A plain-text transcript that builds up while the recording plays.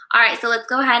All right, so let's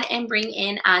go ahead and bring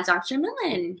in Dr.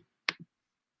 Millen.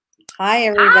 Hi, Hi.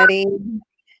 everybody. So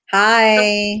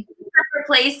Hi. separate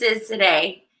places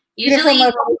today. Different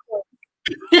Usually,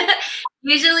 location.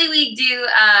 usually we do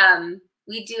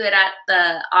it at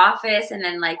the office, and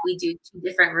then like we do two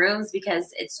different rooms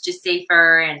because it's just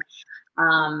safer. And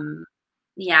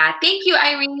yeah, thank you,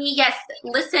 Irene. Yes,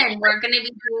 listen, we're gonna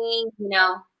be doing,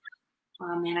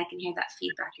 oh man, I can hear that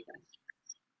feedback again.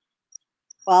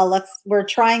 Well, we're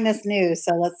trying this new,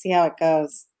 so let's see how it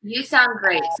goes. You sound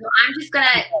great. So I'm just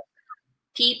gonna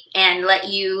peep and let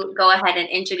you go ahead and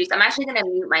introduce. I'm actually gonna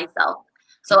mute myself.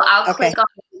 So I'll Okay. click on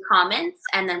the comments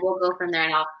and then we'll go from there,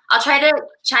 and I'll try to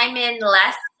chime in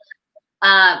less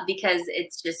because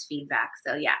it's just feedback.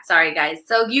 So yeah, sorry guys.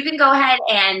 So you can go ahead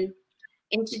and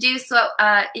introduce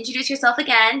yourself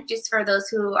again, just for those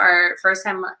who are first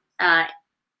time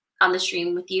on the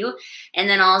stream with you, and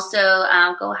then also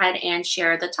go ahead and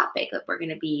share the topic that we're going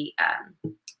to be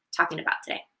talking about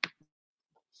today.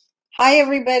 Hi,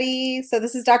 everybody. So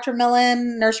this is Dr.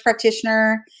 Millen, nurse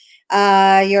practitioner. You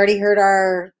already heard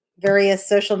our various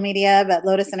social media, but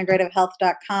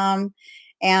lotusintegrativehealth.com.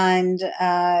 And,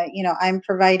 I'm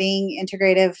providing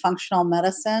integrative functional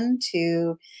medicine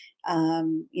to,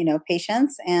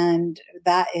 patients. And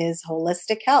that is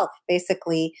holistic health,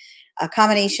 basically a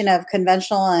combination of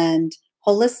conventional and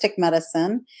holistic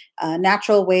medicine,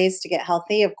 natural ways to get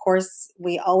healthy. Of course,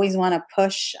 we always want to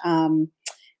push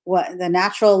what the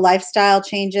natural lifestyle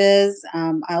changes.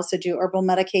 I also do herbal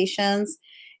medications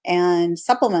and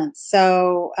supplements.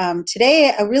 So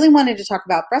today I really wanted to talk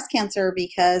about breast cancer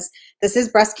because this is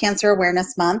Breast Cancer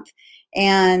Awareness Month.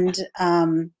 And,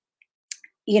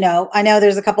 I know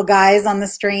there's a couple guys on the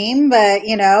stream, but,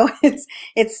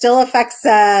 it still affects,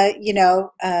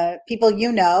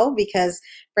 people, because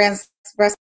breast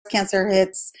cancer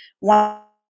hits 1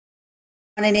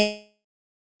 in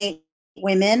 8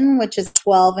 women, which is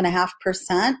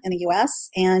 12.5% in the US.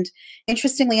 And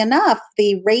interestingly enough,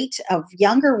 the rate of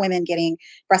younger women getting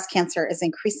breast cancer is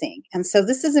increasing. And so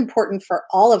this is important for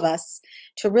all of us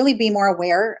to really be more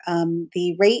aware.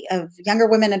 The rate of younger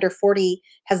women under 40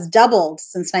 has doubled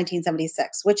since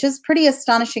 1976, which is pretty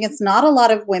astonishing. It's not a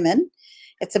lot of women.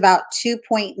 It's about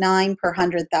 2.9 per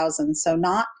 100,000. So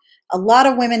not a lot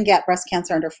of women get breast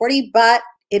cancer under 40, but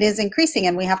it is increasing,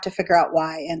 and we have to figure out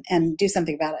why and do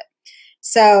something about it.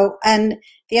 So, and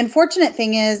the unfortunate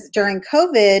thing is during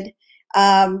COVID,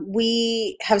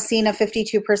 we have seen a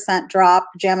 52% drop.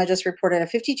 JAMA just reported a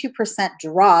 52%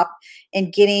 drop in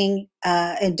getting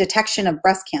in detection of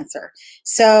breast cancer.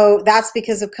 So that's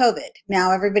because of COVID.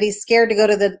 Now everybody's scared to go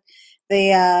to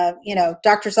the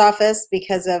doctor's office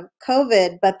because of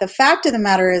COVID. But the fact of the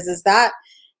matter is that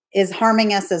is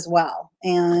harming us as well.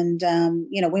 And,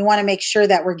 we want to make sure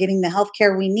that we're getting the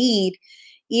healthcare we need,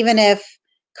 even if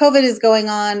COVID is going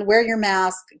on. Wear your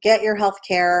mask, get your health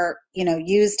care,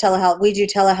 use telehealth. We do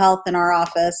telehealth in our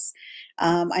office.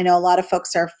 I know a lot of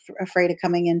folks are afraid of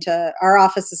coming into our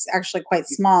office. Is actually quite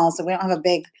small, so we don't have a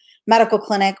big medical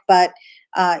clinic, but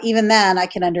even then I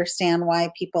can understand why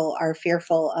people are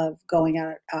fearful of going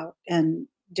out and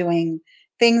doing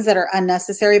things that are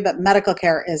unnecessary, but medical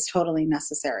care is totally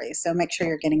necessary. So make sure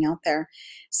you're getting out there.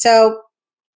 So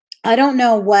I don't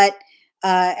know what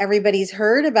everybody's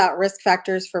heard about risk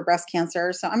factors for breast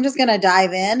cancer. So I'm just going to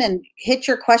dive in and hit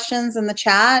your questions in the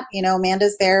chat.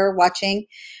 Amanda's there watching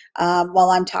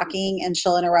while I'm talking, and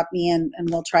she'll interrupt me, and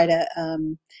we'll try to,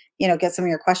 get some of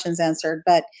your questions answered.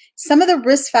 But some of the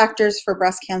risk factors for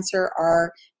breast cancer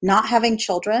are not having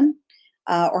children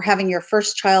or having your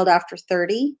first child after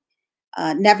 30,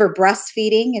 never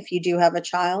breastfeeding if you do have a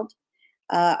child.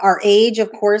 Our age,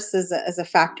 of course, is a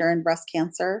factor in breast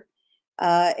cancer.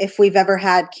 If we've ever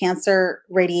had cancer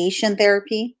radiation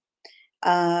therapy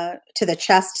to the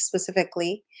chest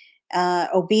specifically,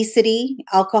 obesity,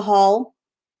 alcohol,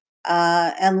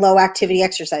 and low activity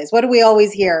exercise. What do we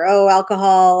always hear? Oh,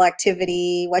 alcohol,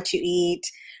 activity, what you eat,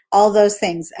 all those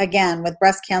things. Again, with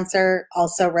breast cancer,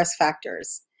 also risk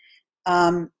factors.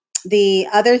 The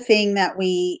other thing that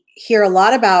we hear a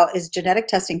lot about is genetic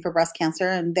testing for breast cancer,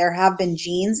 and there have been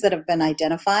genes that have been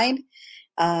identified.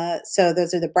 So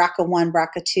those are the BRCA1,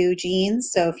 BRCA2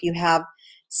 genes. So if you have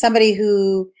somebody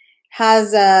who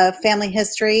has a family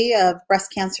history of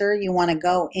breast cancer, you want to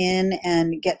go in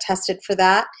and get tested for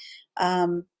that.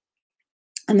 And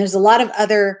there's a lot of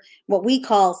other, what we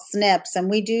call SNPs,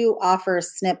 and we do offer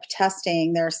SNP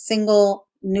testing. They're single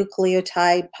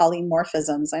nucleotide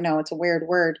polymorphisms. I know it's a weird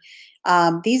word.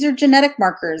 These are genetic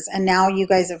markers, and now you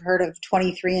guys have heard of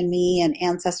 23andMe and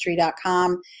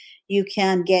Ancestry.com. You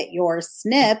can get your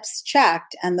SNPs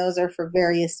checked, and those are for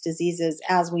various diseases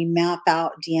as we map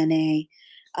out DNA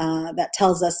that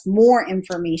tells us more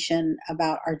information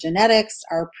about our genetics,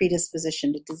 our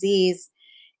predisposition to disease,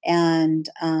 and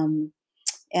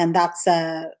that's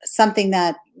something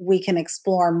that we can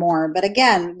explore more. But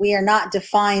again, we are not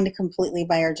defined completely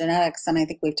by our genetics, and I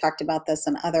think we've talked about this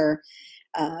in other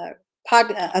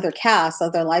other casts,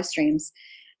 other live streams.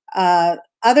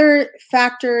 Other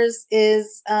factors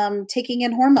is taking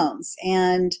in hormones,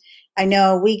 and I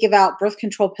know we give out birth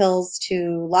control pills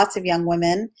to lots of young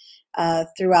women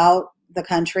throughout the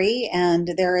country,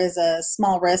 and there is a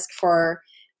small risk for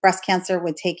breast cancer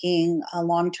with taking a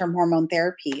long-term hormone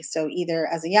therapy. So either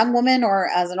as a young woman or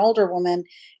as an older woman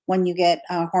when you get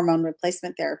hormone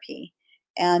replacement therapy.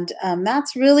 And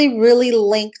that's really, really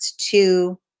linked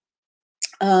to,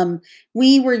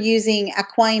 we were using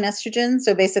equine estrogen.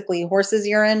 So basically horse's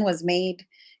urine was made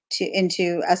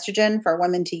into estrogen for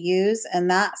women to use. And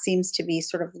that seems to be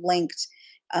sort of linked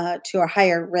to a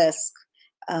higher risk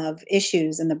of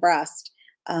issues in the breast.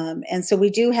 And so we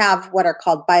do have what are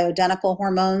called bioidentical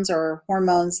hormones, or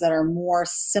hormones that are more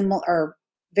similar, or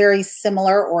very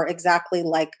similar, or exactly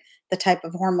like the type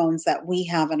of hormones that we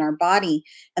have in our body.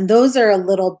 And those are a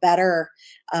little better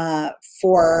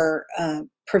for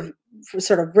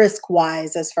sort of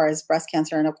risk-wise as far as breast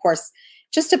cancer. And of course,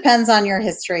 just depends on your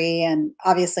history, and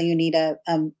obviously you need a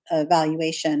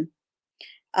evaluation.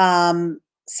 So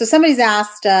somebody's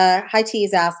asked, Hi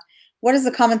T's asked, what is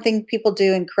the common thing people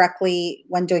do incorrectly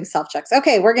when doing self-checks?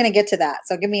 Okay, we're going to get to that,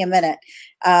 so give me a minute.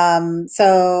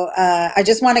 I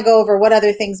just want to go over what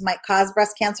other things might cause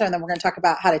breast cancer, and then we're going to talk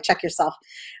about how to check yourself.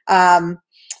 One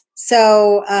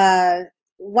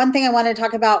thing I wanted to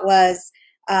talk about was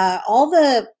all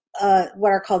the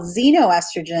what are called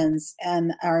xenoestrogens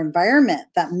in our environment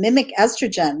that mimic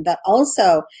estrogen, that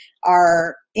also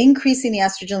are increasing the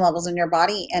estrogen levels in your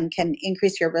body and can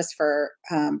increase your risk for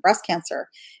breast cancer.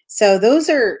 So those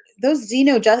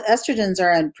xenoestrogens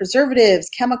are in preservatives,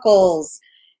 chemicals,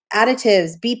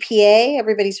 additives, BPA.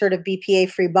 Everybody's heard of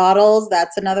BPA-free bottles.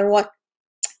 That's another one.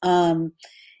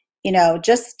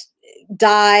 Just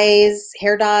dyes,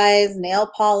 hair dyes, nail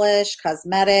polish,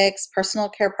 cosmetics, personal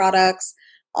care products.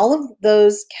 All of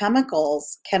those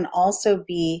chemicals can also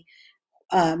be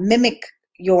mimic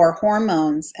your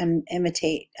hormones and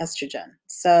imitate estrogen.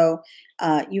 So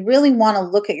you really want to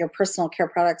look at your personal care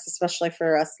products, especially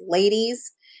for us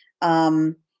ladies.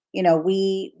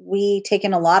 We take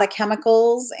in a lot of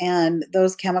chemicals, and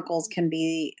those chemicals can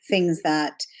be things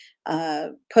that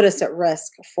put us at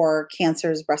risk for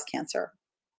cancers, breast cancer.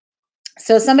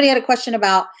 So somebody had a question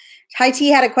about, Hi T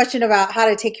had a question about how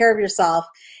to take care of yourself.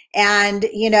 And,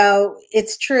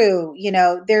 it's true,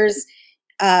 there's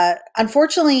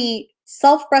unfortunately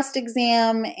self breast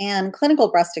exam and clinical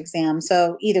breast exam.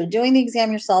 So either doing the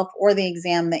exam yourself or the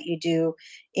exam that you do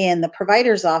in the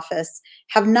provider's office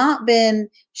have not been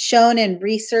shown in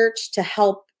research to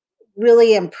help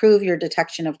really improve your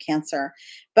detection of cancer.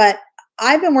 But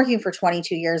I've been working for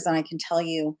 22 years, and I can tell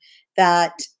you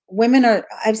that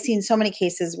I've seen so many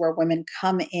cases where women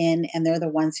come in and they're the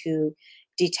ones who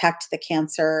detect the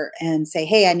cancer and say,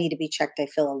 hey, I need to be checked. I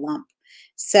feel a lump.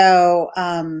 So,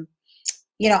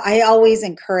 I always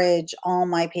encourage all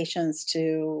my patients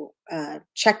to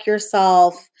check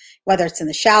yourself, whether it's in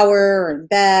the shower or in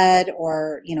bed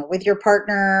or, with your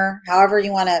partner, however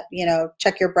you want to,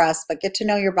 check your breasts, but get to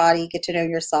know your body, get to know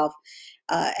yourself.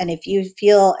 And if you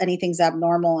feel anything's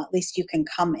abnormal, at least you can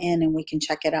come in and we can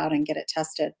check it out and get it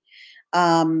tested.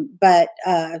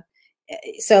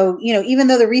 So, even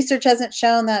though the research hasn't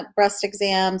shown that breast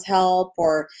exams help,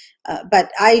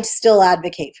 but I still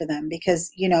advocate for them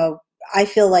because, I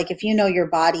feel like if you know your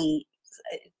body,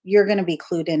 you're going to be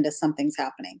clued into something's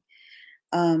happening.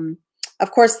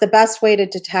 Of course, the best way to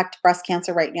detect breast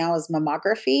cancer right now is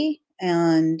mammography.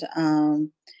 And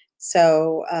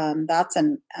that's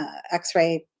an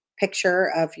X-ray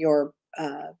picture of your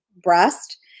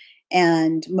breast.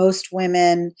 And most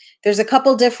women, there's a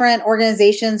couple different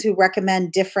organizations who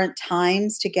recommend different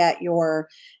times to get your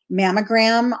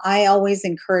mammogram. I always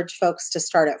encourage folks to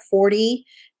start at 40,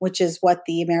 which is what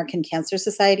the American Cancer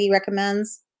Society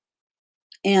recommends.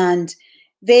 And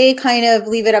they kind of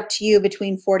leave it up to you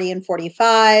between 40 and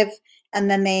 45. And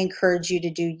then they encourage you to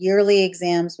do yearly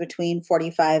exams between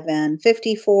 45 and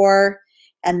 54.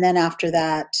 And then after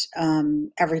that,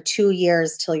 every 2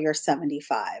 years till you're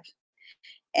 75.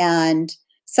 And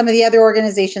some of the other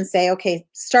organizations say, okay,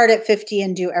 start at 50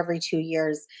 and do every 2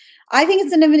 years. I think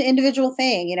it's an individual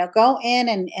thing. Go in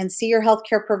and see your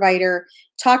healthcare provider,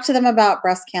 talk to them about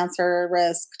breast cancer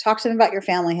risk, talk to them about your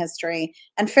family history,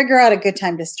 and figure out a good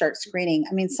time to start screening.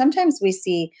 I mean, sometimes we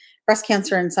see breast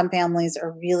cancer in some families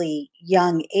are really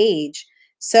young age.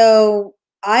 So,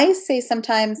 I say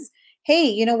sometimes, hey,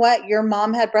 you know what? Your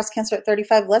mom had breast cancer at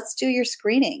 35. Let's do your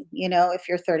screening, if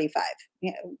you're 35.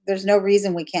 There's no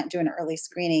reason we can't do an early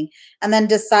screening, and then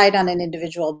decide on an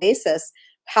individual basis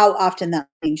how often that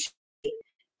being should be.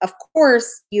 Of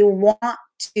course, you want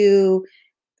to,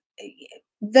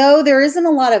 though there isn't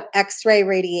a lot of X-ray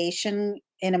radiation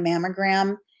in a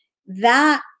mammogram,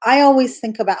 that I always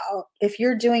think about, if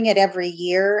you're doing it every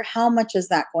year, how much is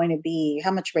that going to be?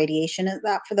 How much radiation is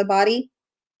that for the body?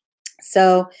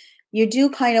 So you do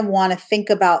kind of want to think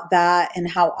about that and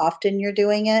how often you're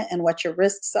doing it and what your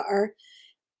risks are.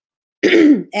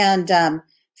 And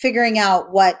figuring out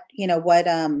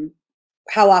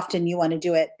how often you want to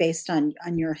do it based on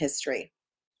your history.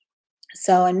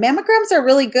 So, and mammograms are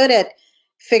really good at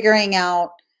figuring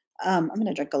out, I'm going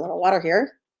to drink a little water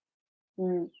here.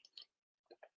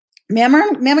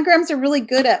 Mammograms are really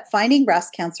good at finding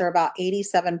breast cancer about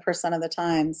 87% of the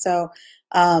time. So,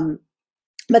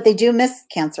 but they do miss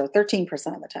cancer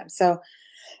 13% of the time. So,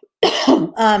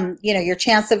 your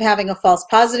chance of having a false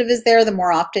positive is there the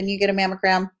more often you get a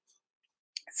mammogram.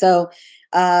 So,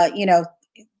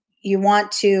 you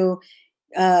want to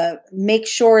make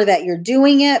sure that you're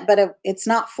doing it, but it's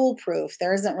not foolproof.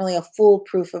 There isn't really a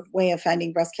foolproof way of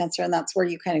finding breast cancer, and that's where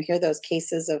you kind of hear those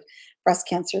cases of breast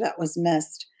cancer that was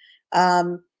missed.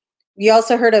 You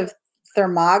also heard of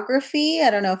thermography.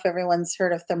 I don't know if everyone's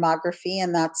heard of thermography,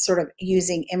 and that's sort of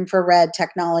using infrared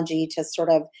technology to sort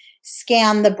of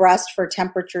scan the breast for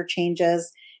temperature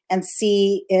changes and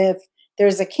see if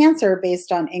there's a cancer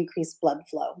based on increased blood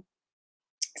flow.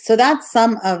 So that's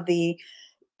some of the,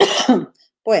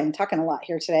 boy, I'm talking a lot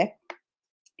here today.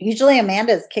 Usually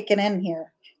Amanda's kicking in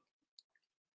here.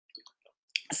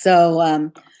 So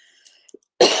I'm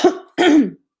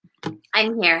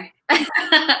here. Kick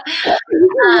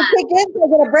in to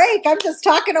get a break. I'm just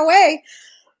talking away.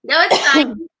 No, it's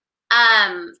fine. We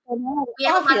have a lot of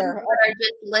people that are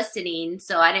just listening,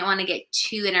 so I didn't want to get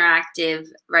too interactive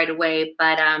right away.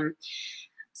 But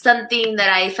something that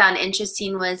I found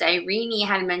interesting was Irene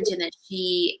had mentioned that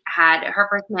she had her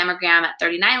first mammogram at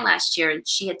 39 last year, and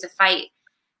she had to fight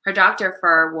her doctor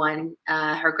for one.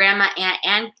 Her grandma, aunt,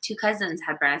 and two cousins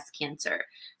had breast cancer.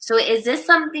 So is this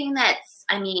something that's,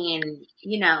 every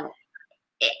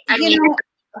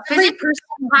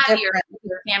person have your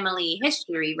family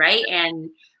history, right?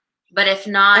 But if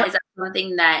not, is that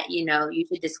something that, you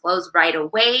should disclose right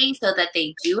away so that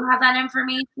they do have that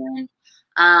information?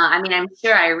 I'm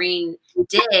sure Irene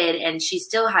did, and she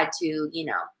still had to,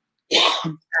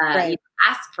 right.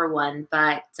 Ask for one.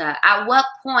 But at what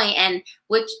point, and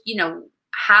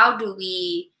how do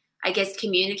we, I guess,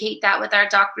 communicate that with our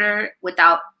doctor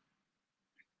without,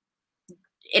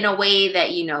 in a way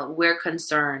that, we're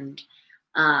concerned?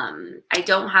 I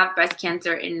don't have breast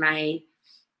cancer in my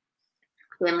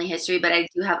family history, but I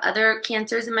do have other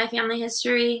cancers in my family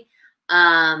history.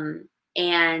 And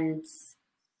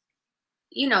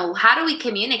how do we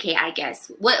communicate, I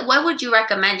guess? What would you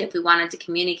recommend if we wanted to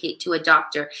communicate to a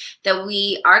doctor that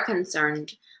we are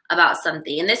concerned about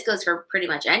something? And this goes for pretty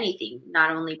much anything,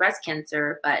 not only breast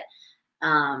cancer, but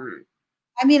I'm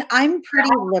pretty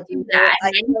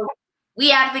liberal.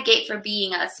 We advocate for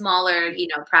being a smaller,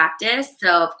 practice.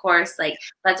 So of course,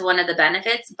 that's one of the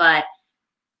benefits, but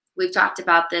we've talked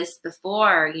about this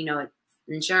before,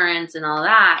 insurance and all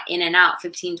that, in and out,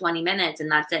 15, 20 minutes,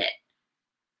 and that's it.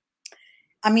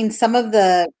 Some of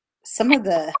the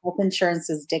health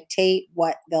insurances dictate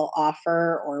what they'll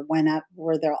offer or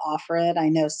where they'll offer it. I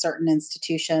know certain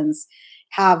institutions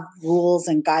have rules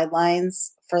and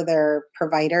guidelines for their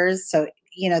providers. So,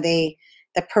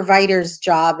 the provider's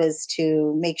job is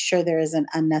to make sure there isn't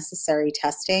unnecessary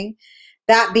testing.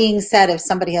 That being said, if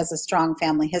somebody has a strong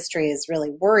family history, is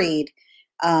really worried,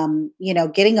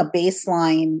 getting a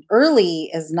baseline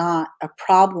early is not a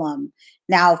problem.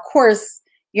 Now, of course,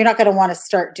 you're not going to want to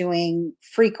start doing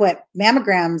frequent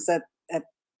mammograms at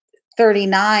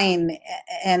 39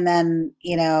 and then,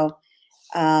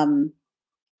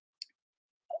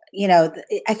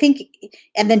 I think,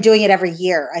 and then doing it every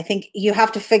year. I think you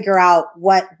have to figure out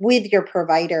with your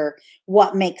provider,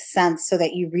 what makes sense so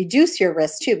that you reduce your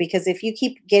risk too. Because if you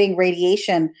keep getting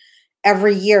radiation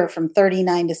every year from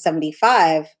 39 to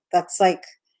 75, that's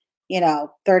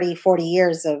 30, 40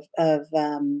 years of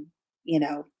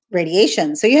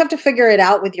radiation. So you have to figure it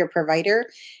out with your provider.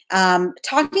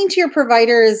 Talking to your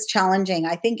provider is challenging.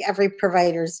 I think every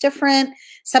provider is different.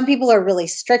 Some people are really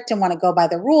strict and want to go by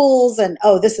the rules and,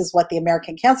 this is what the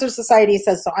American Cancer Society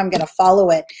says, so I'm going to follow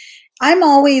it. I'm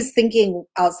always thinking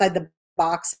outside the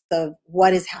box of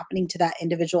what is happening to that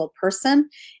individual person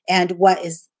and what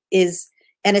is,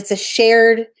 and it's a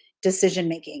shared decision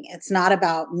making. It's not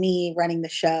about me running the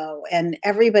show, and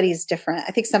everybody's different.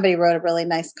 I think somebody wrote a really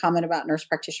nice comment about nurse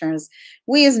practitioners.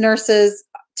 We as nurses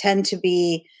tend to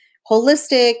be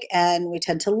holistic, and we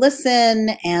tend to listen.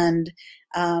 And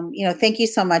thank you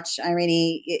so much,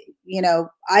 Irene.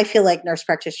 I feel like nurse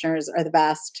practitioners are the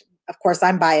best. Of course,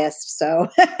 I'm biased, so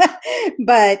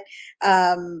but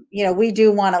we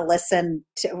do want to listen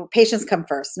to patients. Come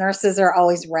first. Nurses are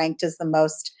always ranked as the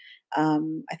most,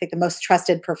 I think, the most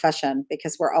trusted profession,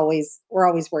 because we're always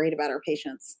worried about our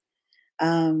patients.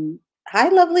 Hi,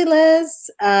 lovely Liz.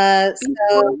 Sorry, I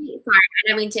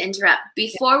don't mean to interrupt.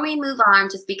 Before we move on,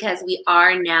 just because we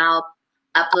are now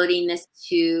uploading this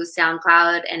to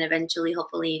SoundCloud and eventually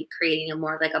hopefully creating a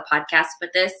more like a podcast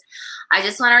with this, I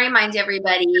just want to remind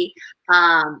everybody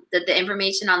that the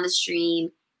information on the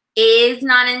stream is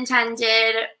not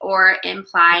intended or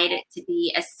implied to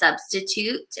be a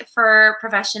substitute for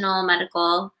professional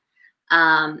medical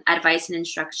advice and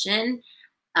instruction,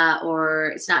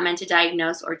 or it's not meant to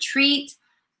diagnose or treat.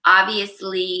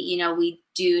 Obviously, we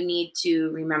do need to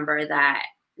remember that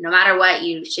no matter what,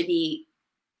 you should be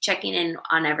checking in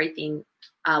on everything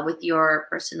with your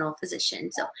personal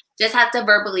physician. So just have to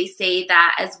verbally say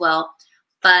that as well.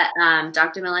 But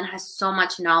Dr. Millen has so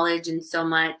much knowledge and so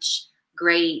much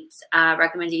great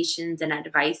recommendations and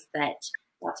advice that's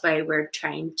why we're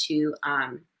trying to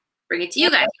bring it to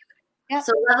you guys. Yeah.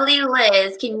 So lovely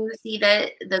Liz, can you see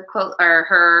the quote or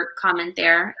her comment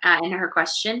there in her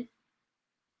question?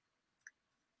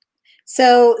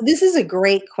 So this is a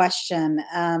great question.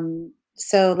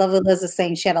 So lovely Liz is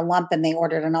saying she had a lump and they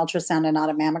ordered an ultrasound and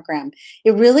not a mammogram.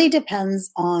 It really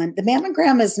depends on, the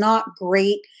mammogram is not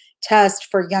great test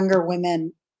for younger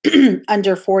women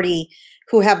under 40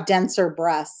 who have denser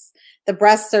breasts. The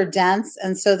breasts are dense,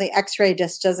 and so the x-ray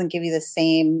just doesn't give you the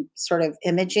same sort of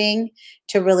imaging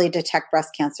to really detect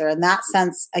breast cancer. In that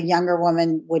sense, a younger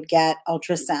woman would get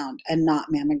ultrasound and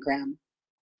not mammogram.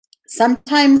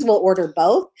 Sometimes we'll order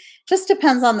both, just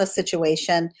depends on the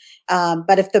situation.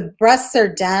 But if the breasts are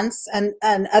dense, and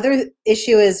other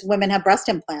issue is women have breast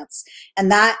implants, and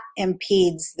that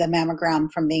impedes the mammogram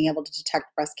from being able to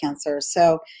detect breast cancer.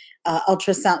 So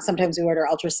ultrasound, sometimes we order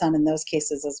ultrasound in those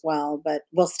cases as well, but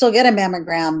we'll still get a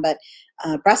mammogram, but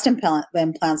breast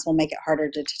implants will make it harder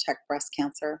to detect breast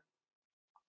cancer.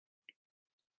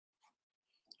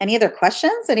 Any other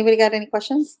questions? Anybody got any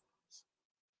questions?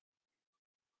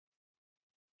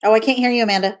 Oh, I can't hear you,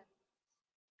 Amanda.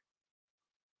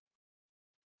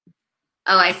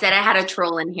 Oh, I said I had a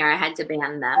troll in here. I had to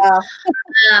ban them.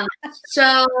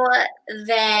 So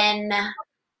then,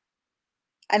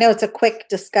 I know it's a quick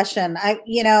discussion.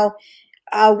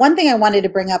 One thing I wanted to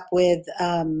bring up with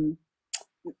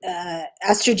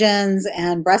estrogens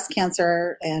and breast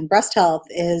cancer and breast health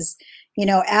is,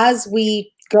 as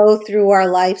we go through our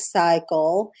life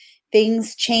cycle,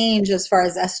 things change as far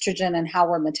as estrogen and how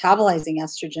we're metabolizing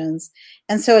estrogens.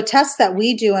 And so a test that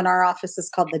we do in our office is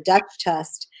called the Dutch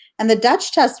test. And the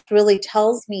Dutch test really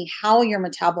tells me how you're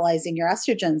metabolizing your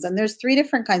estrogens. And there's 3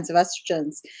 different kinds of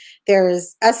estrogens.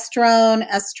 There's estrone,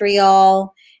 estriol,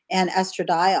 and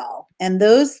estradiol. And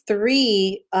those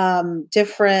 3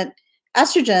 different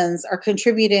estrogens are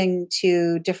contributing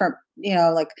to different,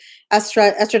 like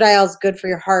estradiol is good for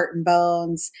your heart and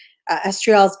bones.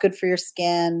 Estriol is good for your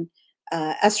skin.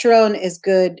 Estrone is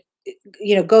good,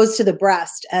 goes to the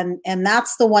breast. And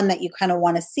that's the one that you kind of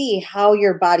want to see how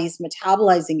your body's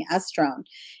metabolizing estrone.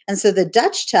 And so the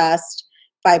Dutch test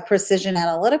by Precision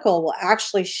Analytical will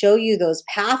actually show you those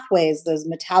pathways, those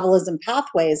metabolism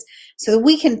pathways, so that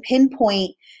we can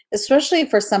pinpoint, especially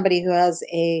for somebody who has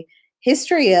a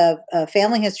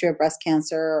family history of breast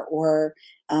cancer, or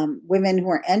women who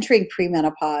are entering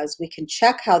premenopause, we can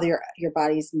check how your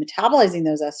body's metabolizing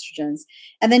those estrogens,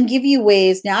 and then give you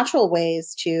natural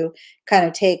ways to kind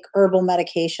of take herbal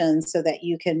medications so that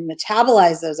you can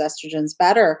metabolize those estrogens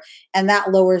better, and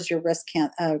that lowers your breast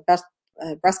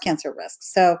cancer risk.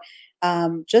 So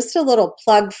just a little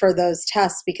plug for those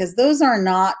tests, because those are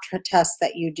not tests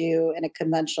that you do in a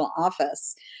conventional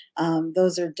office.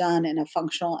 Those are done in a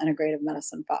functional integrative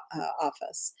medicine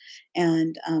office.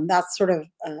 And that's sort of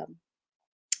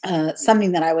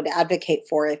something that I would advocate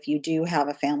for if you do have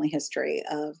a family history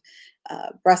of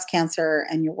breast cancer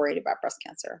and you're worried about breast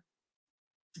cancer.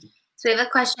 So we have a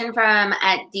question from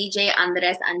at DJ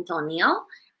Andres Antonio.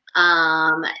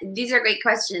 These are great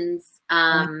questions.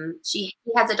 He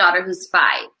has a daughter who's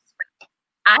 5.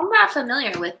 I'm not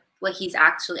familiar with what he's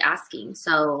actually asking,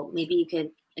 so maybe you could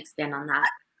expand on that.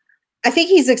 I think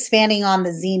he's expanding on the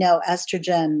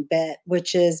xenoestrogen bit,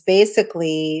 which is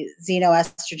basically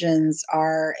xenoestrogens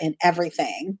are in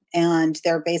everything, and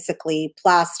they're basically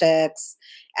plastics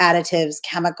additives,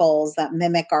 chemicals that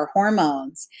mimic our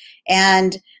hormones.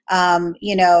 And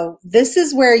you know, this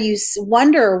is where you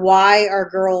wonder why our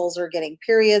girls are getting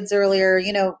periods earlier.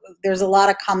 You know, there's a lot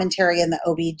of commentary in the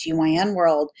OBGYN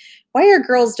world. Why are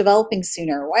girls developing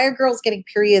sooner? Why are girls getting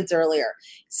periods earlier?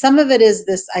 Some of it is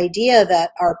this idea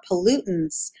that our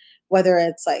pollutants, whether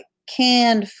it's like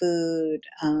canned food,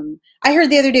 I heard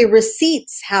the other day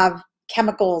receipts have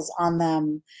chemicals on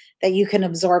them that you can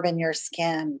absorb in your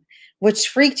skin, which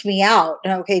freaked me out.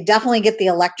 Okay, definitely get the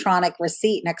electronic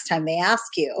receipt next time they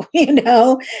ask you,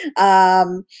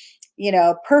 um, you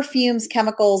know, perfumes,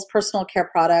 chemicals, personal care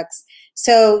products.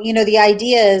 So, you know, the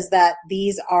idea is that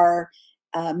these are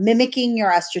mimicking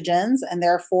your estrogens and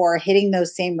therefore hitting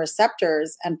those same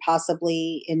receptors and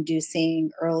possibly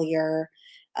inducing earlier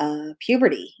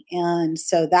puberty. And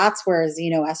so that's where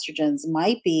xenoestrogens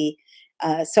might be.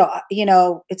 You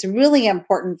know, it's really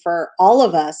important for all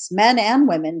of us, men and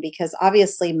women, because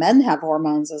obviously men have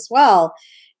hormones as well,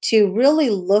 to really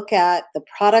look at the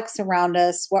products around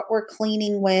us, what we're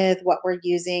cleaning with, what we're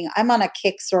using. I'm on a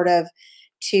kick sort of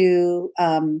to,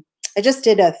 I just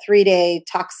did a 3-day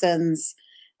toxins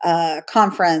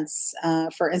conference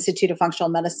for Institute of Functional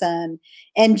Medicine,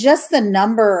 and just the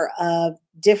number of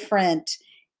different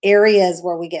areas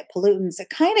where we get pollutants, it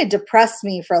kind of depressed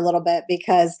me for a little bit,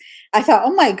 because I thought,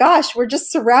 oh my gosh, we're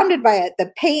just surrounded by it.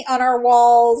 The paint on our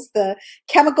walls, the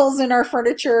chemicals in our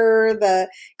furniture, the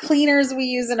cleaners we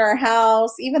use in our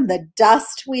house, even the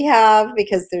dust we have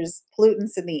because there's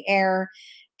pollutants in the air.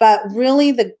 But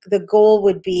really the goal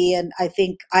would be, and I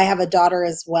think I have a daughter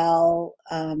as well,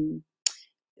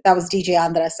 that was DJ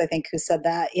Andres, I think, who said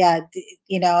that. Yeah,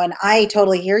 you know, and I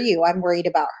totally hear you. I'm worried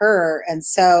about her. And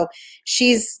so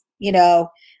she's, you know,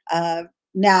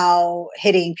 now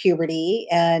hitting puberty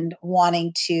and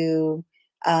wanting to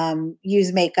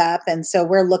use makeup. And so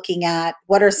we're looking at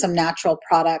what are some natural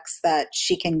products that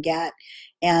she can get.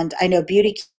 And I know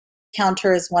Beauty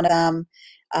Counter is one of them.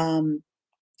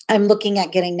 I'm looking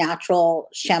at getting natural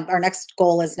shampoo. Our next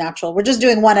goal is natural. We're just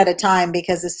doing one at a time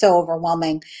because it's so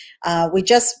overwhelming. We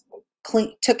just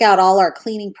took out all our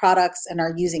cleaning products and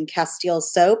are using Castile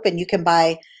soap, and you can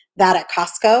buy that at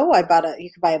Costco.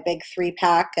 You can buy a big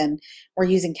 3-pack, and we're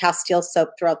using Castile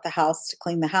soap throughout the house to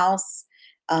clean the house.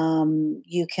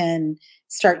 You can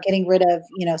start getting rid of,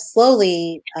 you know,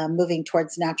 slowly moving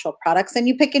towards natural products, and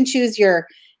you pick and choose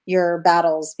your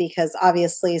battles, because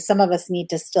obviously some of us need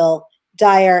to still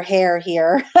dye our hair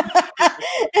here.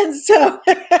 And so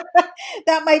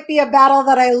that might be a battle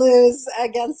that I lose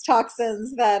against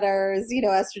toxins that are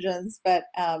xenoestrogens. But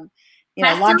you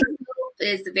know, laundry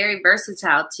is very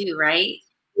versatile too, right?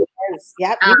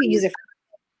 Yep, you can use it.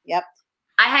 Yep.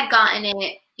 I had gotten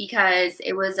it because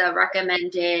it was a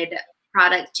recommended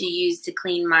product to use to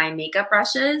clean my makeup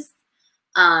brushes,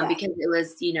 because it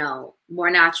was, you know,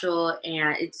 more natural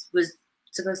and it was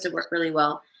supposed to work really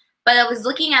well. But I was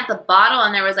looking at the bottle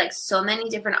and there was like so many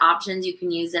different options you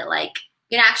can use it. Like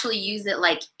you can actually use it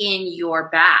like in your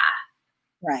bath.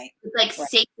 Right. It's like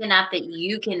safe enough that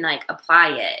you can like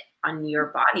apply it on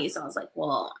your body. So I was like,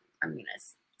 well, I'm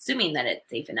assuming that it's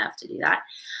safe enough to do that.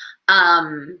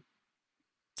 And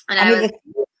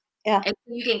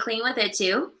you can clean with it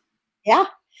too. Yeah.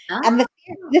 Oh. And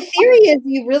the theory is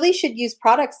you really should use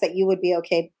products that you would be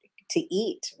okay to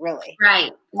eat, really.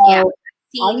 Right. So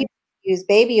yeah. Use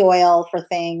baby oil for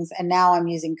things, and now I'm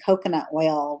using coconut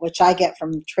oil, which I get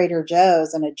from Trader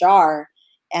Joe's in a jar,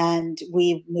 and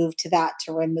we've moved to that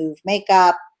to remove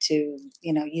makeup, to,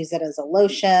 you know, use it as a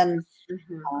lotion.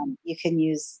 Mm-hmm. You can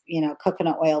use, you know,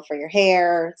 coconut oil for your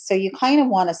hair. So you kind of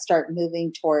want to start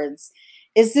moving towards,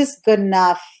 is this good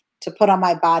enough to put on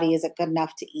my body? Is it good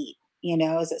enough to eat? You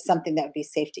know, is it something that would be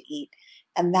safe to eat?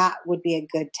 And that would be a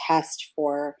good test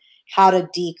for how to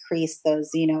decrease those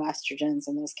xenoestrogens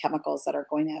and those chemicals that are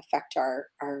going to affect our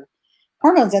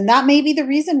hormones. And that may be the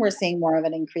reason we're seeing more of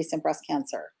an increase in breast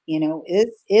cancer, you know,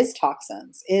 is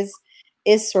toxins,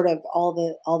 is sort of all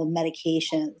the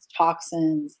medications,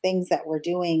 toxins, things that we're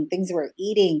doing, things that we're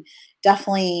eating.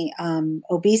 Definitely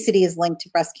obesity is linked to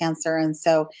breast cancer. And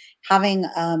so having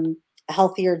a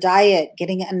healthier diet,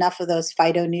 getting enough of those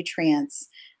phytonutrients.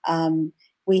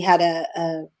 We had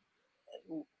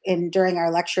during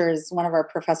our lectures, one of our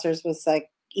professors was like,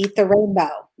 eat the rainbow,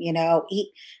 you know,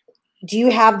 do you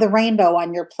have the rainbow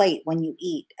on your plate when you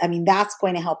eat? I mean, that's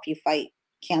going to help you fight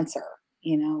cancer,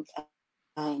 you know,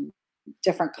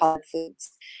 different colored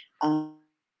foods. Are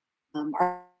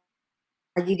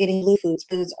you getting blue foods,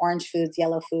 orange foods,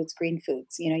 yellow foods, green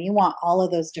foods? You know, you want all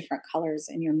of those different colors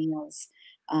in your meals.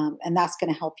 And that's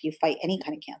going to help you fight any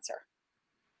kind of cancer.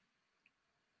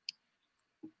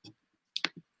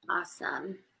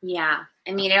 Awesome. Yeah.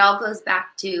 I mean, it all goes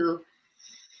back to,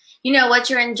 what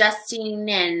you're ingesting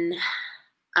and,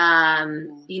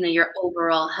 your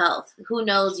overall health. Who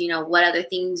knows, what other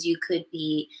things you could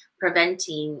be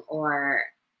preventing or,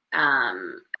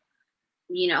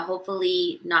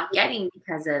 hopefully not getting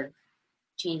because of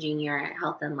changing your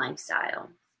health and lifestyle.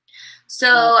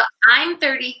 So I'm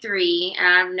 33 and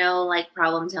I have no like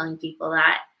problem telling people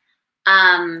that.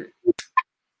 Um,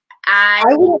 I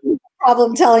wouldn't have a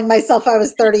problem telling myself I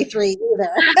was 33 either.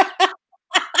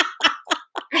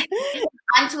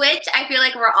 On Twitch, I feel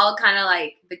like we're all kind of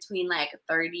like between like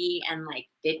 30 and like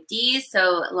 50.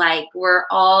 So like we're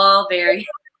all very,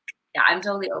 yeah, I'm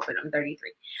totally open. I'm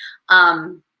 33.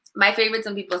 My favorite,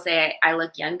 some people say I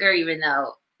look younger, even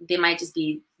though they might just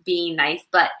be being nice.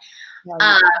 But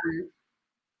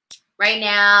right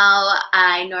now,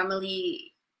 I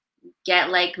normally get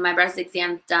like my breast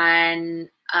exams done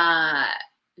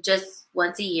just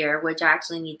once a year, which I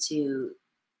actually need to,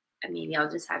 maybe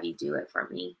I'll just have you do it for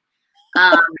me.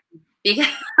 Because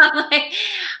like,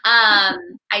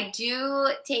 I do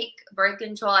take birth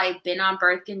control. I've been on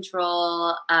birth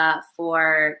control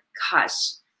for,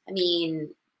 gosh, I mean,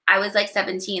 I was like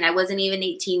 17. I wasn't even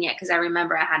 18 yet because I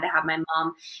remember I had to have my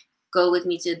mom go with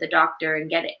me to the doctor and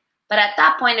get it. But at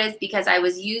that point, it was because I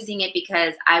was using it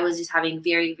because I was just having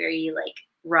very, very like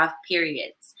rough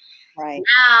periods. Right.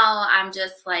 Now I'm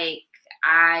just like,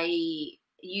 I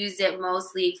use it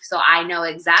mostly so I know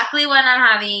exactly when I'm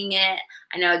having it.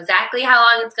 I know exactly how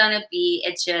long it's going to be.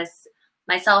 It's just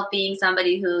myself being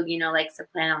somebody who, likes to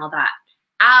plan all that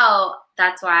out.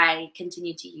 That's why I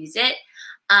continue to use it.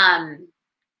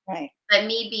 Right. But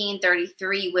me being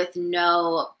 33 with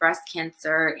no breast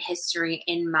cancer history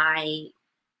in my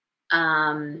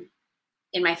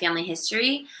family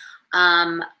history,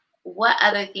 what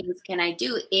other things can I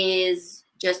do is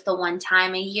just the one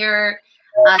time a year,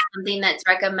 something that's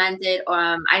recommended.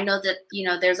 I know that,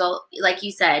 there's all, like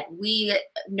you said, we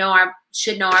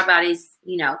should know our bodies,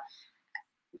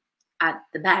 at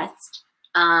the best.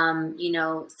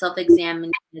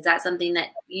 Self-examining, is that something that,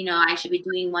 I should be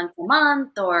doing once a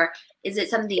month, or is it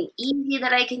something easy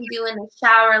that I can do in the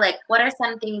shower? Like, what are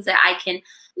some things that I can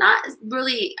not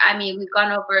really, we've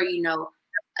gone over,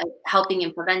 helping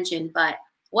in prevention, but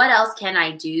what else can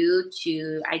I do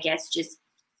to, I guess, just,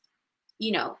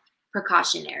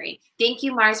 precautionary? Thank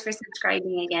you, Mars, for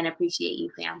subscribing again. Appreciate you,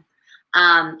 fam.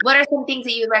 What are some things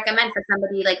that you would recommend for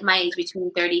somebody like my age between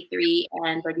 33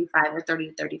 and 35 or 30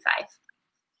 to 35?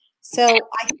 So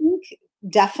I think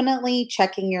definitely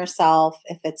checking yourself,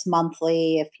 if it's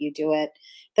monthly, if you do it.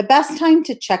 The best time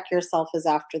to check yourself is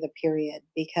after the period,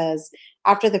 because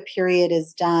after the period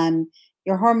is done,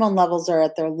 your hormone levels are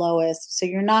at their lowest. So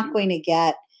you're not going to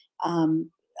get,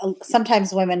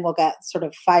 sometimes women will get sort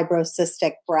of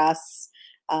fibrocystic breasts,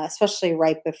 especially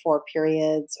right before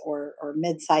periods or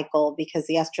mid-cycle, because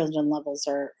the estrogen levels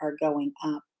are going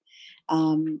up.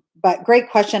 But great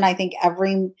question. I think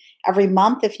every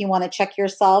month, if you want to check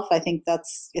yourself, I think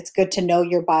it's good to know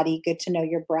your body, good to know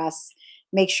your breasts.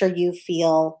 Make sure you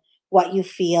feel what you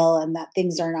feel and that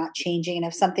things are not changing. And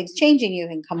if something's changing, you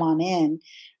can come on in.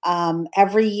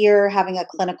 Every year, having a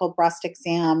clinical breast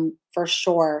exam for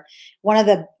sure. One of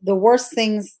the worst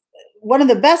things, one of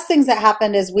the best things that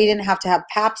happened is we didn't have to have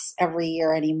PAPs every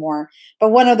year anymore.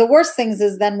 But one of the worst things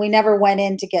is then we never went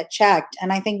in to get checked.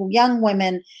 And I think young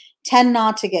women tend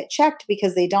not to get checked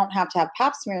because they don't have to have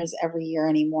pap smears every year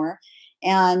anymore.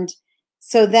 And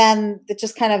so then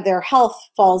just kind of their health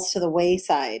falls to the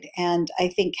wayside. And I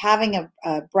think having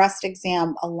a breast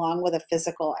exam along with a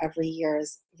physical every year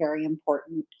is very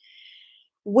important.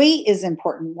 Weight is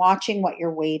important. Watching what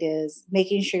your weight is,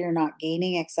 making sure you're not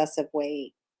gaining excessive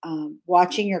weight,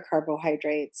 watching your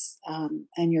carbohydrates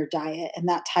and your diet. And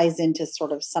that ties into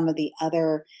sort of some of the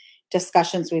other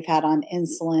discussions we've had on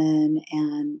insulin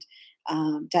and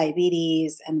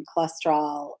diabetes and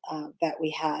cholesterol that we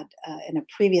had in a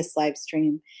previous live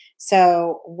stream.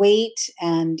 So, weight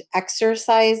and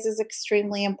exercise is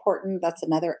extremely important. That's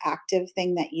another active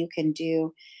thing that you can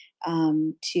do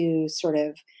to sort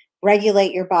of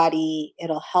regulate your body.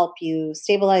 It'll help you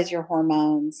stabilize your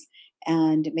hormones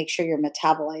and make sure you're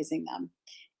metabolizing them.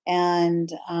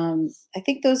 And I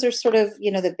think those are sort of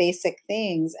the basic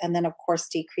things. And then of course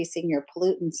decreasing your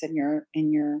pollutants in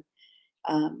your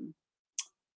um,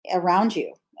 around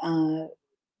you.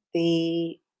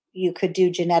 The You could do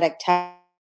genetic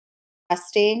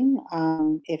testing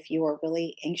if you are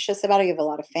really anxious about it. You have a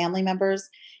lot of family members.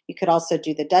 You could also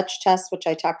do the Dutch test, which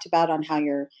I talked about on how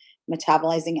you're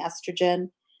metabolizing estrogen.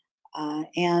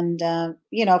 And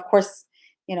of course,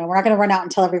 we're not going to run out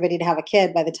and tell everybody to have a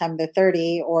kid by the time they're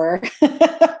 30 or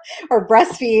or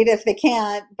breastfeed if they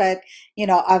can't, but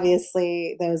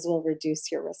obviously those will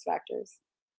reduce your risk factors.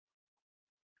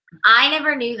 I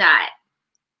never knew that.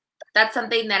 That's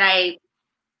something that I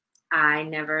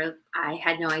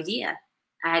had no idea.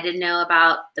 I didn't know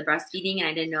about the breastfeeding, and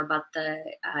I didn't know about the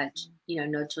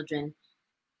no children.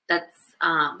 That's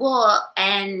well,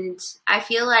 and I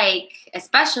feel like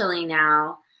especially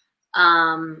now,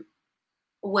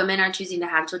 women are choosing to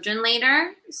have children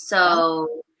later. So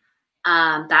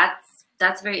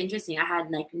that's very interesting. I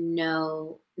had like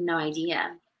no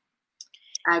idea.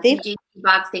 DJ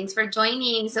Box, thanks for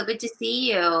joining. So good to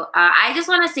see you. I just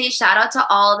want to say shout out to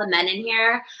all the men in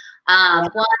here.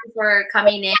 One, for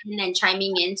coming in and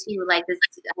chiming into like this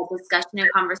discussion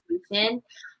and conversation.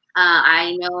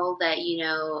 I know that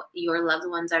your loved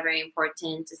ones are very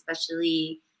important,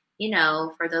 especially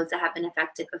for those that have been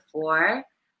affected before.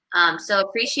 So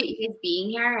appreciate you guys being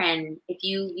here, and if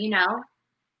you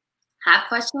have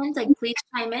questions, like please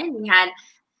chime in. We had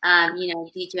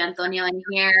DJ Antonio in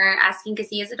here asking because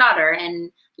he has a daughter,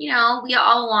 and we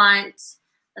all want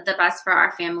the best for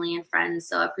our family and friends.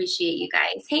 So appreciate you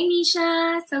guys. Hey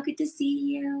Nisha, so good to see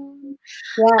you.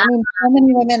 Yeah, I mean, so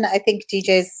many women. I think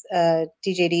DJ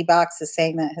D Box is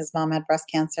saying that his mom had breast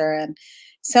cancer, and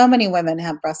so many women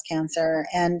have breast cancer,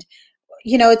 and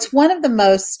it's one of the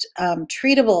most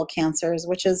treatable cancers,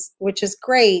 which is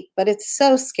great, but it's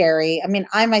so scary. I mean,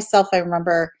 I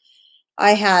remember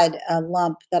I had a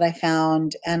lump that I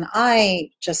found, and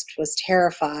I just was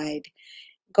terrified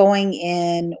going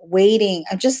in, waiting.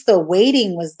 Just the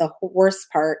waiting was the worst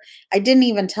part. I didn't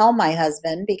even tell my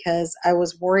husband because I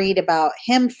was worried about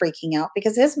him freaking out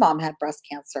because his mom had breast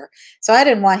cancer. So I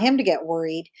didn't want him to get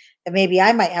worried that maybe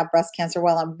I might have breast cancer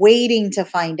while I'm waiting to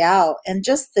find out. And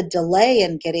just the delay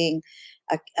in getting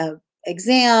a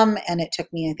exam, and it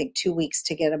took me, I think, 2 weeks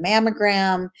to get a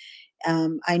mammogram.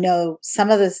 I know some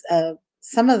of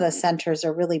the centers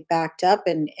are really backed up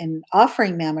in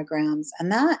offering mammograms,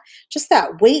 and that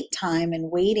wait time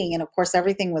and waiting, and of course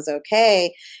everything was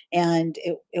okay, and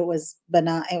it was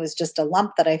benign. It was just a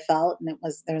lump that I felt, and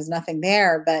there was nothing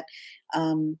there, but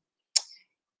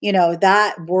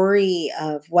that worry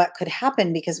of what could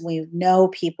happen, because we know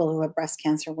people who have breast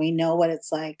cancer, we know what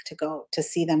it's like to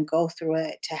see them go through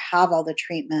it, to have all the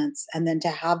treatments, and then to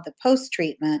have the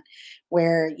post-treatment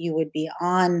where you would be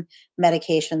on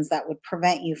medications that would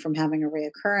prevent you from having a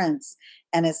reoccurrence.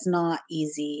 And it's not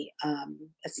easy.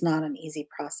 It's not an easy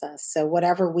process. So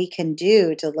whatever we can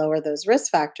do to lower those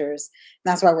risk factors, and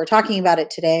that's why we're talking about it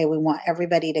today. We want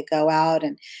everybody to go out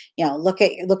and look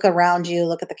around you,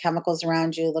 look at the chemicals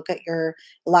around you, look at your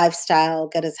lifestyle,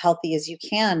 get as healthy as you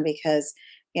can, because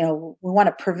we want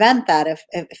to prevent that if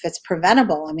it's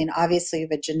preventable. I mean, obviously you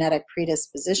have a genetic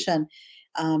predisposition.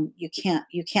 You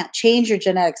can't change your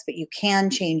genetics, but you can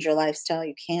change your lifestyle.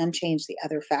 You can change the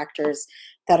other factors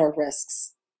that are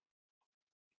risks.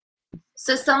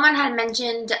 So someone had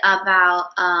mentioned about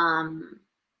I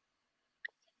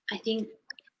think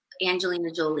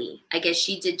Angelina Jolie. I guess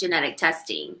she did genetic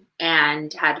testing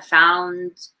and had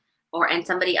found, and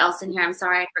somebody else in here, I'm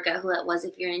sorry, I forget who it was.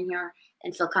 If you're in here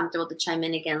and feel comfortable to chime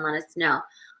in again, let us know.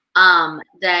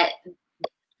 That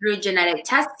through genetic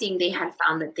testing, they had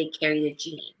found that they carry the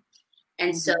gene.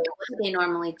 And so what do they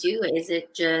normally do? Is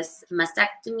it just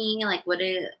mastectomy? Like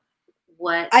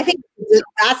what? I think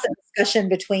that's a discussion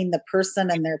between the person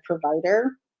and their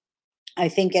provider. I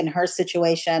think in her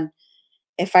situation,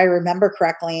 if I remember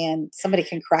correctly, and somebody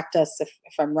can correct us if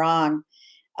I'm wrong,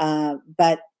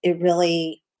 but it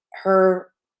really,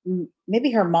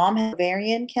 maybe her mom had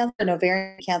ovarian cancer, and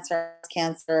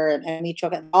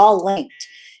endometrial, all linked.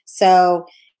 So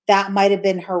that might have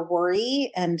been her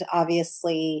worry. And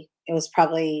obviously it was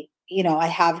probably, I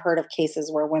have heard of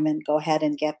cases where women go ahead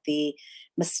and get the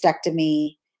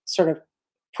mastectomy sort of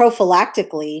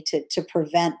prophylactically to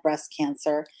prevent breast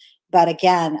cancer. But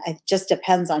again, it just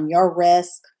depends on your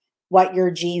risk, what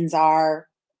your genes are,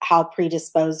 how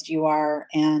predisposed you are,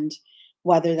 and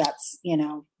whether that's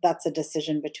a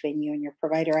decision between you and your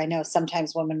provider. I know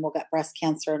sometimes women will get breast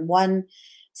cancer in one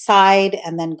side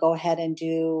and then go ahead and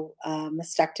do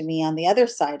mastectomy on the other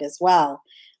side as well.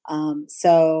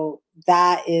 So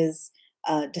that is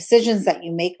decisions that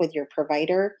you make with your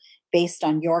provider based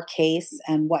on your case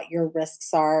and what your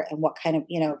risks are and what kind of,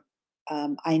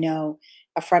 I know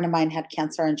a friend of mine had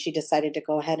cancer and she decided to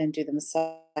go ahead and do the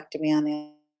mastectomy on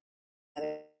the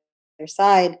other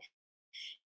side.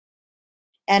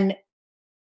 And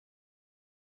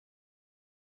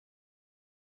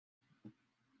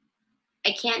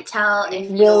I can't tell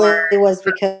if really it was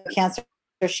because of cancer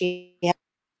she had.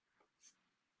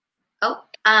 Oh,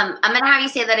 I'm gonna have you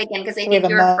say that again because I We have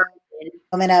think you're a frozen.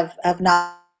 moment of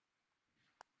not.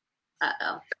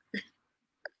 Uh-oh.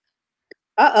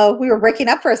 Uh-oh, we were breaking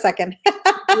up for a second.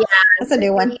 Yeah. That's a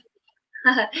new one.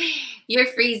 You're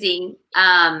freezing.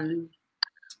 I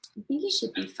think you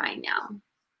should be fine now.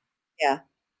 Yeah.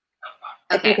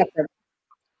 Okay.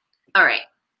 All right.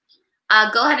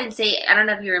 Go ahead and say, I don't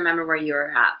know if you remember where you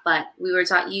were at, but we were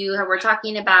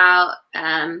talking about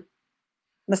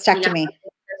Mastectomy.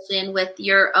 with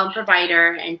your own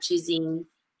provider and choosing,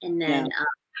 and then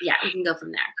yeah, we can go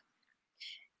from there.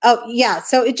 Oh yeah.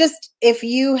 So it just, if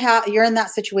you're in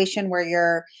that situation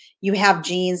where you have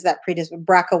genes that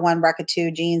BRCA1,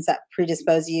 BRCA2 genes that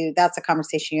predispose you, that's a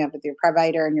conversation you have with your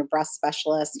provider and your breast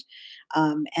specialist.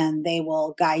 And they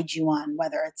will guide you on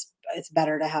whether it's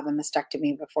better to have a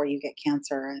mastectomy before you get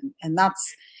cancer. And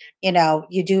that's,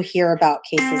 you do hear about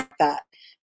cases like that.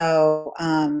 So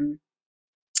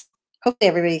hopefully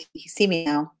everybody can see me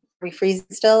now. Are we freezing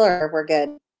still or we're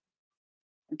good?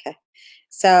 Okay.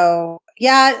 So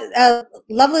yeah,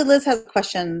 Lovely Liz has a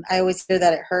question. I always hear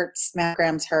that it hurts.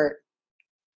 Mammograms hurt.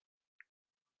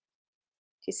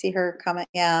 Do you see her comment?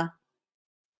 Yeah.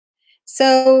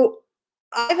 So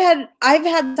sometimes I've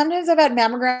had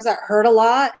mammograms that hurt a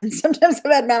lot, and sometimes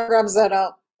I've had mammograms that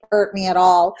don't hurt me at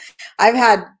all. I've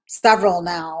had several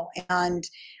now, and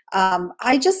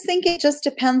I just think it just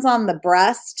depends on the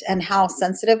breast and how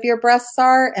sensitive your breasts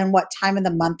are and what time of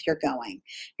the month you're going,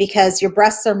 because your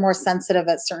breasts are more sensitive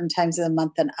at certain times of the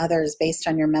month than others based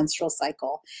on your menstrual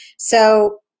cycle.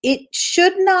 So it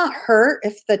should not hurt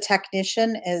if the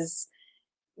technician is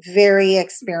very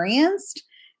experienced.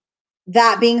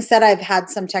 That being said, I've had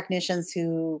some technicians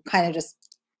who kind of just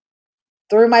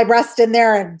threw my breast in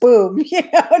there and boom,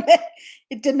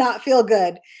 it did not feel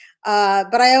good.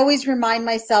 But I always remind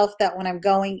myself that when I'm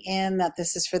going in, that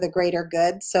this is for the greater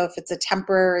good. So if it's a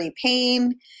temporary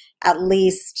pain, at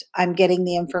least I'm getting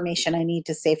the information I need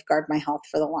to safeguard my health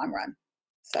for the long run.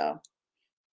 So.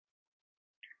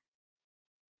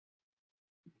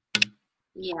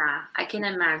 Yeah, I can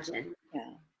imagine.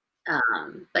 Yeah.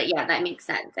 But yeah, that makes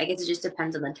sense. I guess it just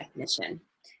depends on the technician.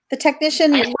 The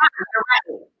technician. And yeah,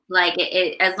 right. Like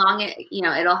as long as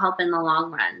it'll help in the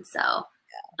long run. So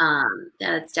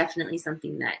that's definitely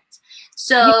something that.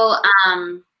 So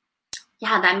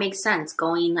yeah, that makes sense.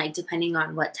 Going like depending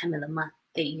on what time of the month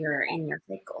that you're in your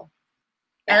cycle.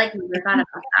 I like never thought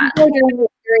about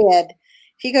that.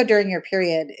 If you go during your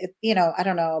period, I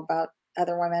don't know about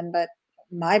other women, but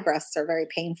my breasts are very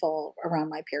painful around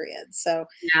my period. So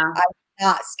yeah. I would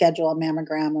not schedule a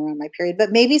mammogram around my period.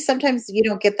 But maybe sometimes you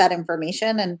don't get that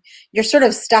information and you're sort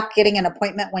of stuck getting an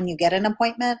appointment when you get an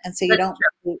appointment. And so you don't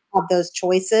have those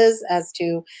choices as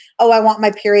to, oh, I want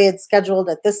my period scheduled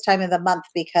at this time of the month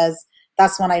because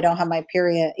that's when I don't have my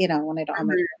period, when I don't have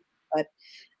my period. But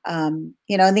in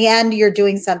the end, you're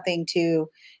doing something to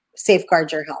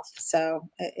safeguard your health. So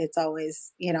it's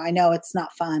always, I know it's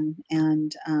not fun.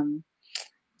 And,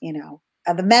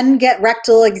 the men get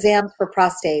rectal exams for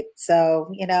prostate.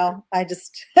 So, I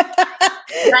just.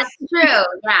 That's true.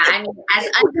 Yeah. I mean, as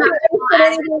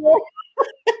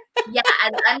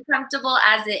uncomfortable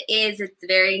as it is, it's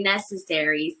very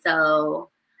necessary. So,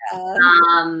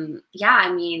 yeah,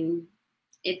 I mean,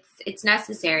 it's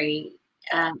necessary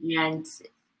and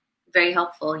very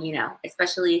helpful,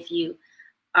 especially if you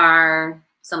are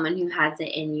someone who has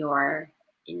it in your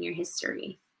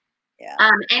history.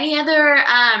 Yeah. Any other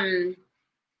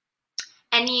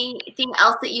anything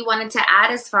else that you wanted to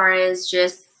add as far as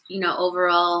just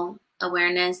overall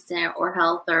awareness or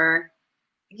health, or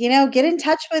get in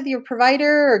touch with your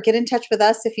provider or get in touch with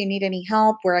us if you need any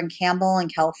help. We're in Campbell in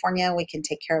California. We can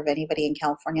take care of anybody in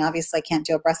California. Obviously, I can't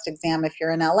do a breast exam if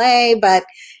you're in LA, but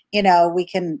we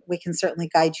can certainly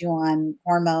guide you on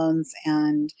hormones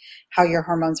and how your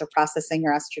hormones are processing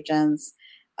your estrogens.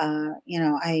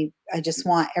 I just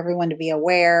want everyone to be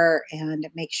aware and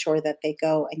make sure that they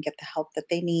go and get the help that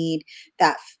they need.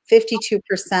 That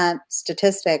 52%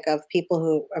 statistic of people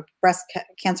who are breast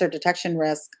cancer detection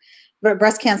rates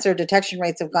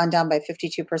have gone down by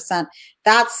 52%.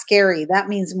 That's scary. That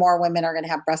means more women are going to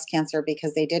have breast cancer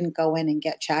because they didn't go in and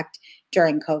get checked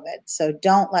during COVID. So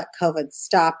don't let COVID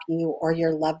stop you or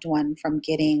your loved one from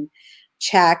getting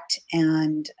checked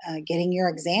and getting your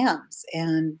exams.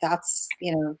 And that's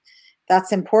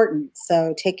important.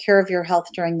 So take care of your health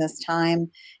during this time.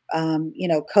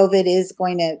 COVID is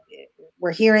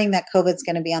we're hearing that COVID's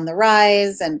going to be on the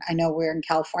rise. And I know we're in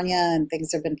California and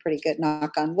things have been pretty good,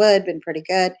 knock on wood, been pretty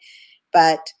good.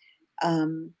 But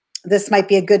this might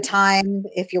be a good time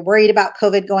if you're worried about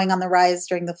COVID going on the rise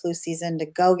during the flu season to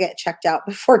go get checked out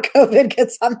before COVID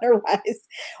gets on the rise,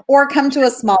 or come to a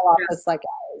small office like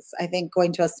ours. I think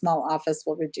going to a small office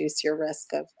will reduce your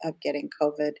risk of getting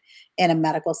COVID in a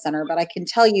medical center. But I can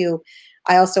tell you,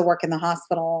 I also work in the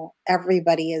hospital.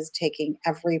 Everybody is taking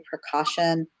every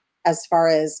precaution as far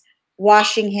as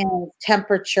washing hands,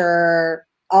 temperature,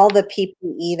 all the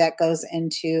PPE that goes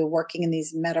into working in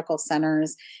these medical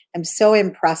centers. I'm so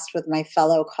impressed with my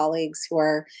fellow colleagues who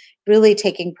are really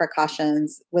taking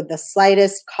precautions. With the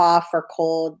slightest cough or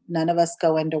cold, none of us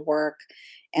go into work.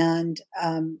 And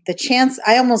the chance,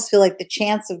 I almost feel like the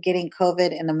chance of getting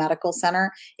COVID in a medical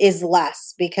center is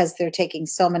less because they're taking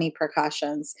so many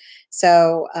precautions.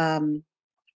 So,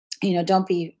 don't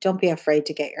be afraid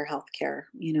to get your health care,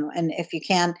 and if you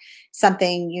can,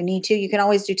 something you need to, you can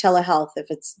always do telehealth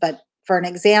but for an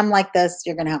exam like this,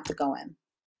 you're going to have to go in.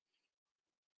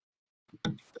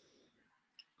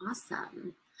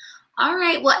 Awesome. All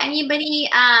right. Well, anybody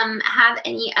have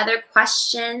any other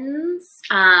questions?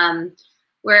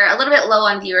 We're a little bit low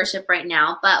on viewership right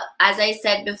now, but as I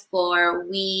said before,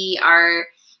 we are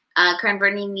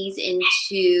converting these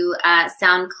into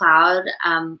SoundCloud,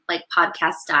 like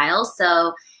podcast style.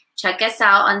 So check us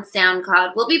out on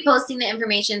SoundCloud. We'll be posting the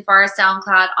information for our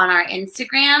SoundCloud on our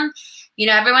Instagram.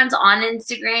 Everyone's on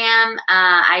Instagram.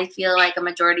 I feel like a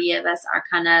majority of us are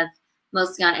kind of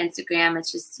mostly on Instagram.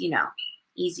 It's just,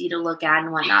 easy to look at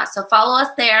and whatnot. So follow us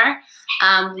there.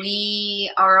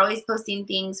 We are always posting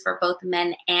things for both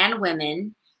men and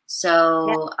women.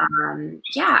 So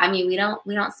we don't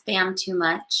spam too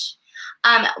much.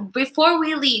 Before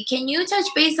we leave, can you touch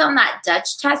base on that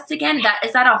Dutch test again?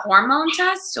 Is that a hormone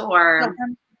test or?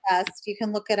 Test. You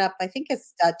can look it up. I think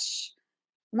it's Dutch.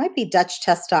 It might be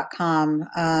DutchTest.com.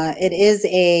 It is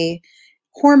a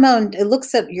hormone. It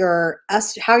looks at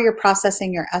how you're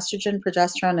processing your estrogen,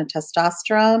 progesterone, and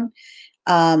testosterone.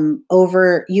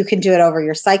 You can do it over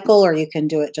your cycle, or you can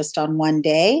do it just on one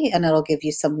day, and it'll give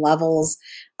you some levels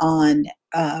on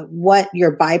what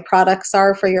your byproducts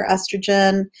are for your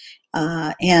estrogen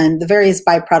and the various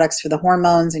byproducts for the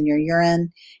hormones in your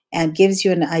urine, and gives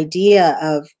you an idea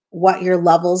of what your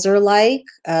levels are like.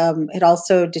 It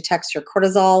also detects your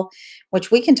cortisol,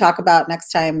 which we can talk about next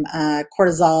time.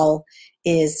 Cortisol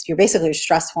is basically your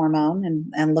stress hormone,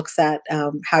 and looks at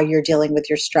how you're dealing with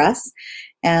your stress.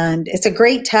 And it's a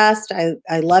great test. I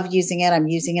love using it. I'm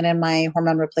using it in my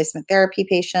hormone replacement therapy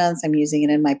patients. I'm using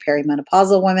it in my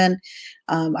perimenopausal women.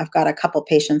 I've got a couple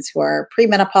patients who are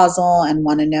premenopausal and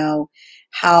want to know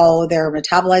how they're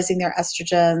metabolizing their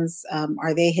estrogens.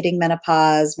 Are they hitting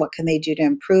menopause? What can they do to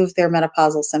improve their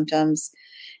menopausal symptoms?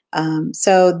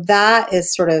 So that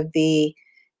is sort of the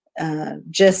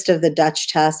gist of the Dutch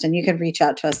test. And you can reach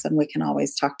out to us and we can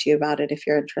always talk to you about it if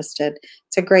you're interested.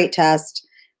 It's a great test.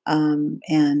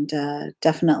 And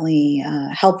definitely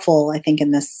helpful, I think, in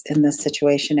this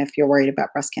situation if you're worried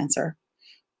about breast cancer.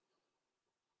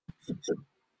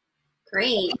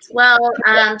 Great. Well,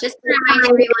 just to remind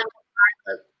everyone,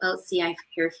 see, I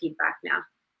hear feedback now.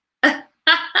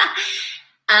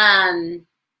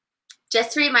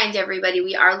 Just to remind everybody,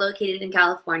 we are located in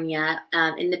California,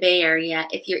 in the Bay Area.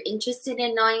 If you're interested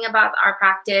in knowing about our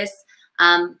practice,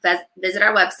 visit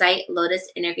our website,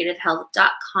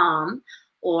 lotusintegrativehealth.com.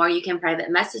 Or you can private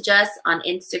message us on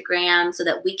Instagram so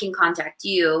that we can contact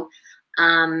you.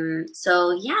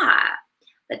 So yeah,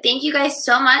 but thank you guys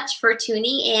so much for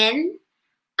tuning in.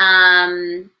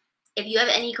 If you have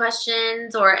any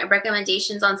questions or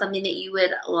recommendations on something that you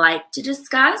would like to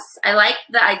discuss, I like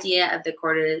the idea of the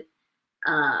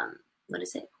what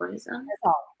is it? Cortisol?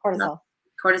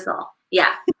 Cortisol.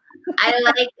 Yeah. I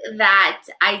like that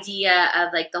idea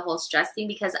of like the whole stress thing,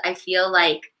 because I feel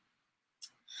like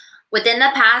within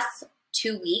the past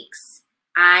 2 weeks,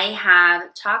 I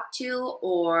have talked to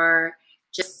or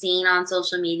just seen on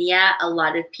social media a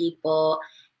lot of people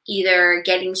either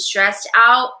getting stressed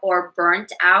out or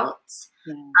burnt out.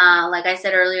 Yeah. Like I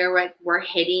said earlier, we're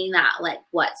hitting that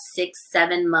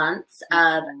 6-7 months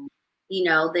of,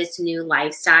 this new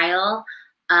lifestyle.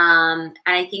 And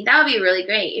I think that would be really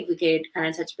great if we could kind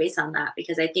of touch base on that,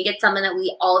 because I think it's something that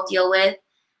we all deal with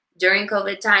during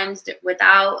COVID times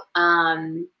without,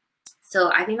 so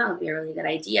I think that would be a really good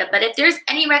idea. But if there's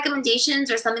any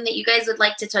recommendations or something that you guys would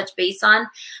like to touch base on,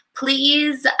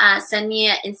 please send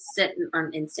me send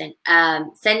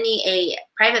me a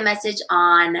private message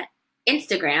on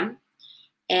Instagram,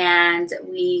 and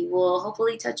we will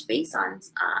hopefully touch base on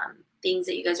things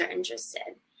that you guys are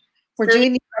interested. We're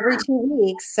doing these every 2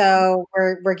 weeks, so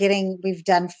we've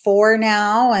done 4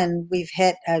 now, and we've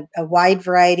hit a wide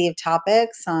variety of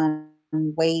topics on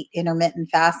weight, intermittent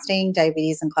fasting,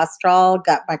 diabetes and cholesterol,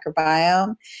 gut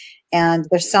microbiome. And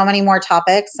there's so many more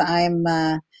topics.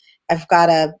 I've got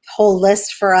a whole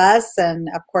list for us. And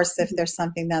of course, if there's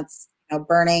something that's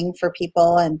burning for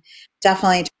people, and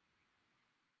definitely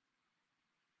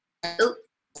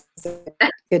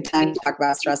good time to talk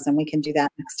about stress, and we can do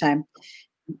that next time.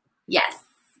 Yes.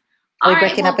 Are we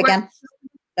breaking up again?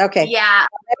 Okay. Yeah.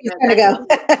 He's gonna go.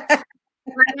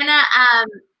 We're gonna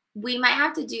we might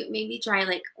have to maybe try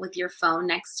like with your phone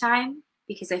next time,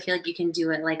 because I feel like you can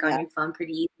do it like on your phone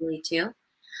pretty easily too.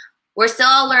 We're still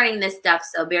all learning this stuff,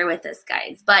 so bear with us,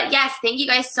 guys. But yes, thank you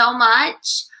guys so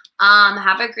much.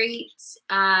 Have a great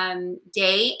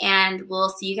day, and we'll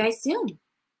see you guys soon.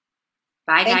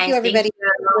 Bye, guys. Thank you, everybody.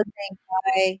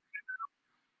 Bye.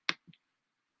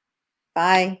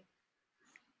 Bye.